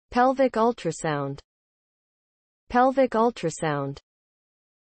Pelvic ultrasound. Pelvic ultrasound.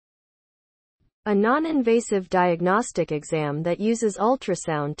 A non-invasive diagnostic exam that uses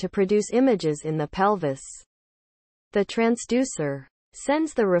ultrasound to produce images in the pelvis. The transducer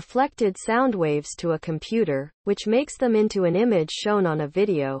sends the reflected sound waves to a computer, which makes them into an image shown on a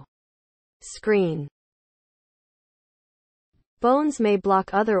video screen. Bones may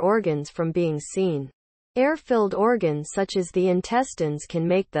block other organs from being seen. Air-filled organs such as the intestines can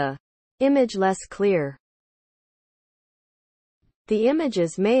make the image less clear. The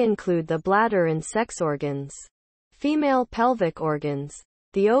images may include the bladder and sex organs, female pelvic organs,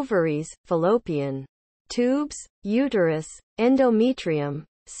 the ovaries, fallopian tubes, uterus, endometrium,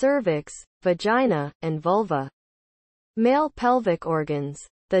 cervix, vagina, and vulva. Male pelvic organs,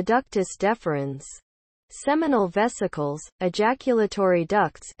 the ductus deferens, seminal vesicles, ejaculatory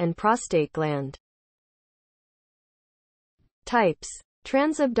ducts, and prostate gland. Types.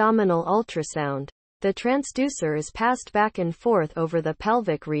 Transabdominal ultrasound. The transducer is passed back and forth over the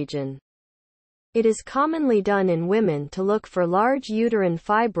pelvic region. It is commonly done in women to look for large uterine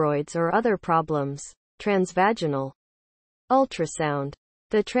fibroids or other problems. Transvaginal ultrasound.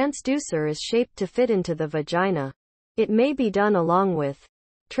 The transducer is shaped to fit into the vagina. It may be done along with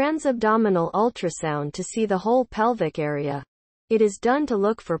transabdominal ultrasound to see the whole pelvic area. It is done to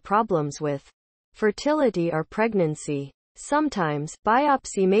look for problems with fertility or pregnancy. Sometimes,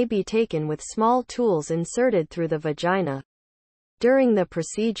 biopsy may be taken with small tools inserted through the vagina. During the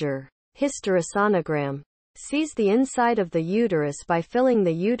procedure, hysterosonogram sees the inside of the uterus by filling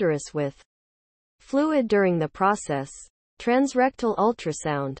the uterus with fluid during the process. Trans-Rectal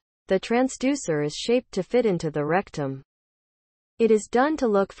Ultrasound. The transducer is shaped to fit into the rectum. It is done to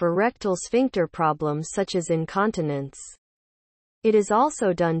look for rectal sphincter problems such as incontinence. It is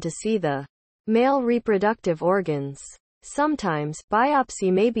also done to see the male reproductive organs. Sometimes,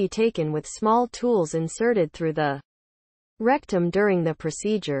 biopsy may be taken with small tools inserted through the rectum during the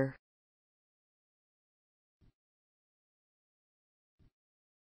procedure.